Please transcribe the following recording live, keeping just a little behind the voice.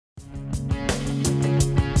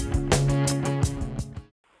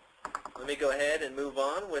me go ahead and move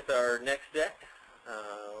on with our next step.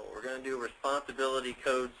 We're going to do responsibility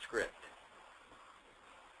code script.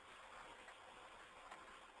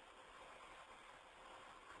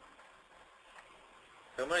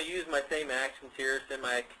 So I'm going to use my same actions here, send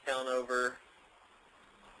my account over,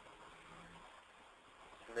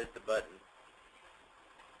 submit the button.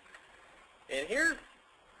 And here's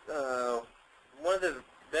one of the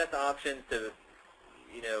best options to,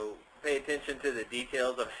 pay attention to the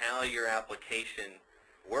details of how your application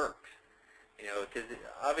works. Because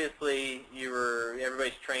obviously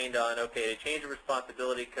everybody's trained on, okay, to change the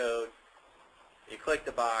responsibility code, you click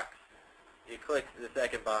the box, you click the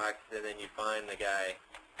second box, and then you find the guy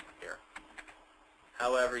here.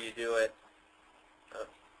 However you do it,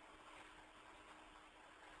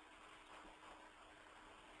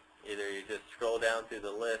 either you just scroll down through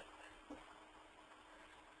the list,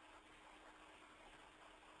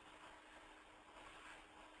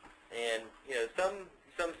 and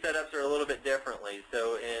some setups are a little bit differently.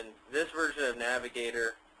 So in this version of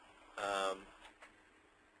Navigator,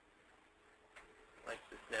 likes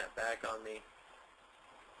to snap back on me.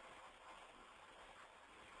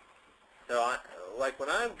 So like when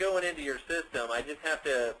I'm going into your system, I just have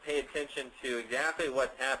to pay attention to exactly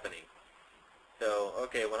what's happening. So,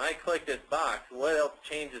 okay, when I click this box, what else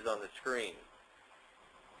changes on the screen?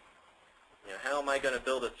 How am I going to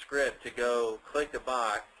build a script to go click the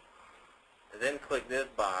box, and then click this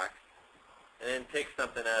box, and then pick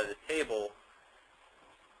something out of the table?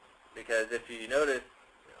 Because if you notice,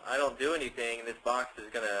 I don't do anything, and this box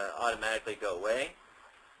is going to automatically go away.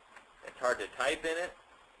 It's hard to type in it.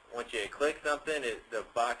 Once you click something, the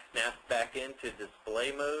box snaps back into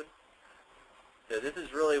display mode. So this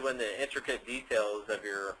is really when the intricate details of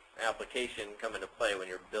your application come into play when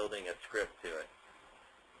you're building a script to it.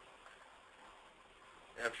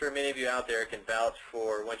 And I'm sure many of you out there can vouch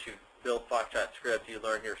for once you've built Foxtrot scripts, you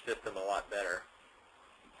learn your system a lot better.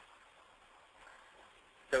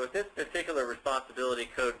 So with this particular responsibility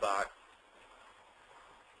code box,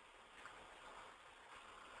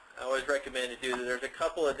 I always recommend to do that there's a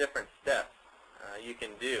couple of different steps you can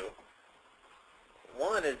do.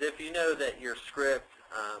 One is if you know that your script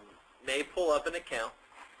may pull up an account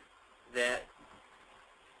that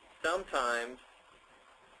sometimes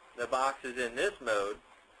the box is in this mode,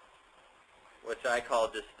 which I call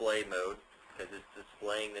display mode because it's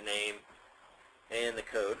displaying the name and the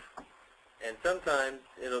code. And sometimes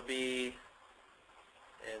it'll be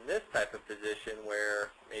in this type of position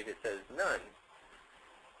where maybe it says none.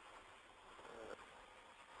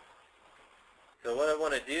 So what I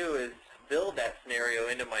want to do is build that scenario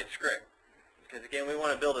into my script. Because again, we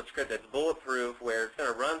want to build a script that's bulletproof where it's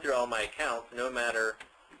going to run through all my accounts no matter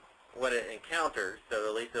what it encounters. So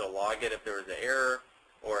at least it'll log it if there was an error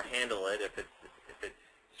or handle it if it's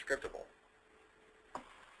scriptable.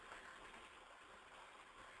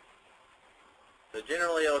 So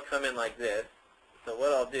generally it'll come in like this. So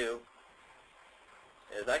what I'll do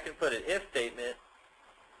is I can put an if statement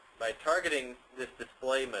by targeting this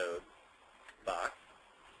display mode box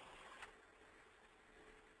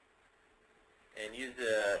and use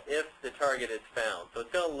if the target is found. So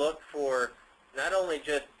it's going to look for not only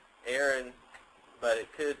just Aaron, but it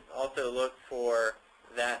could also look for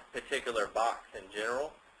that particular box in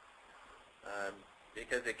general.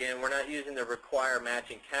 Because again, we're not using the require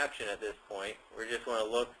matching caption at this point. We just want to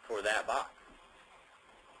look for that box.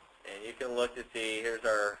 And you can look to see, here's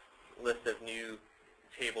our list of new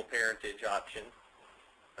table parentage options.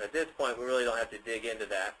 At this point, we really don't have to dig into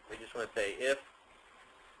that. We just want to say if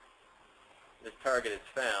this target is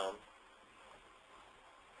found,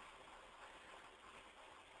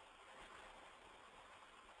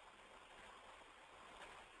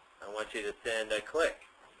 I want you to send a click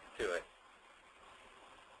to it.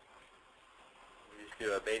 You just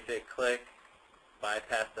do a basic click,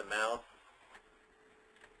 bypass the mouse,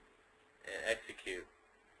 and execute.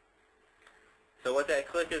 So what that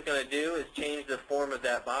click is going to do is change the form of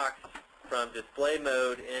that box from display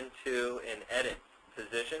mode into an edit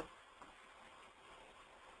position.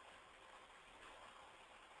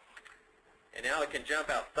 And now it can jump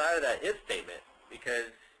outside of that if statement because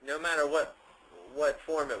no matter what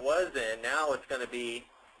form it was in, now it's going to be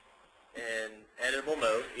in editable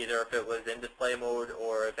mode, either if it was in display mode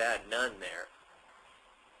or if it had none there.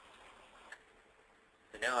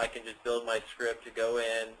 So now I can just build my script to go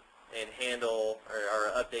in and handle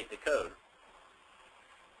or update the code.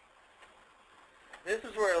 This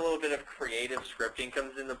is where a little bit of creative scripting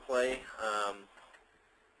comes into play.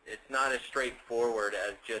 It's not as straightforward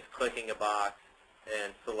as just clicking a box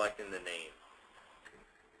and selecting the name.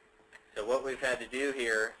 So what we've had to do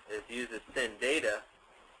here is use the send data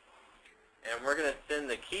and we're going to send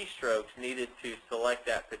the keystrokes needed to select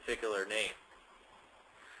that particular name.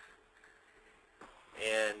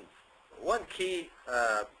 And one key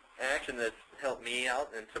action that's helped me out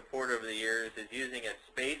and support over the years is using a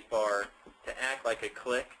space bar to act like a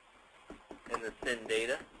click in the send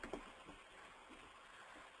data.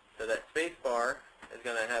 So that space bar is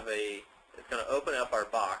going to have it's going to open up our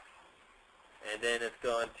box, and then it's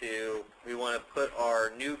going to, we want to put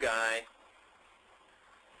our new guy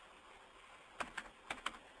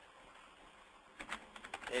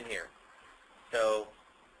in here. So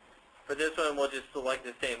for this one, we'll just select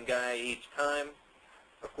the same guy each time.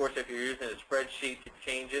 Of course, if you're using a spreadsheet to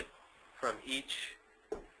change it from each,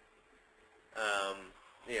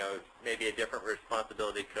 maybe a different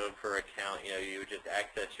responsibility code for account, you would just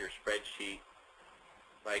access your spreadsheet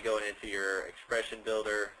by going into your expression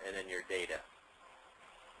builder and then your data.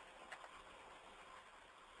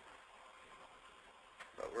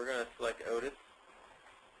 But we're going to select Otis.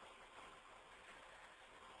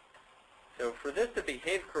 So for this to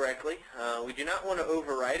behave correctly, we do not want to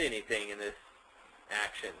overwrite anything in this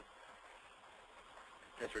action.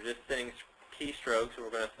 Since we're just sending keystrokes,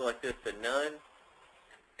 we're going to select this to none.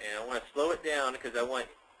 And I want to slow it down because I want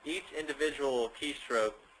each individual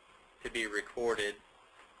keystroke to be recorded.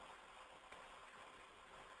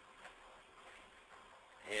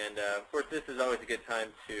 And of course, this is always a good time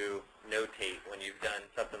to notate when you've done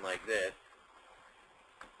something like this.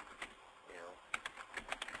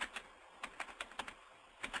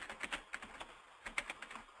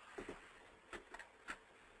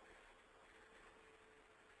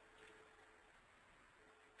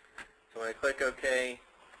 So when I click OK,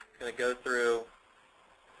 it's going to go through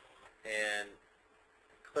and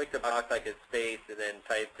click the box like a space and then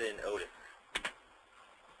type in Otis.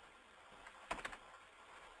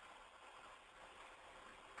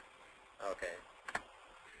 Okay.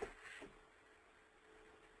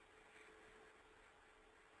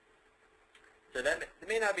 So that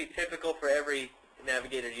may not be typical for every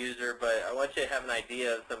Navigator user, but I want you to have an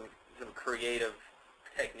idea of some creative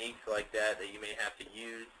techniques like that you may have to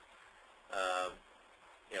use.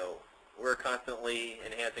 We're constantly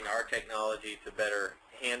enhancing our technology to better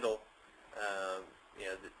handle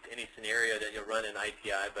any scenario that you'll run in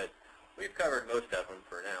ITI, but we've covered most of them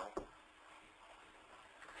for now.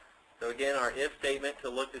 So again, our if statement to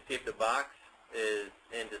look to see if the box is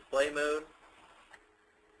in display mode.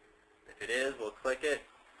 If it is, we'll click it,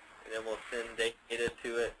 and then we'll send data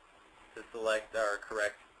to it to select our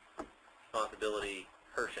correct responsibility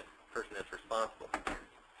person that's responsible.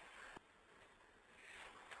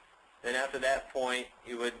 Then after that point,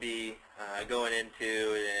 you would be going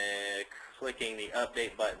into clicking the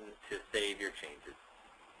update button to save your changes.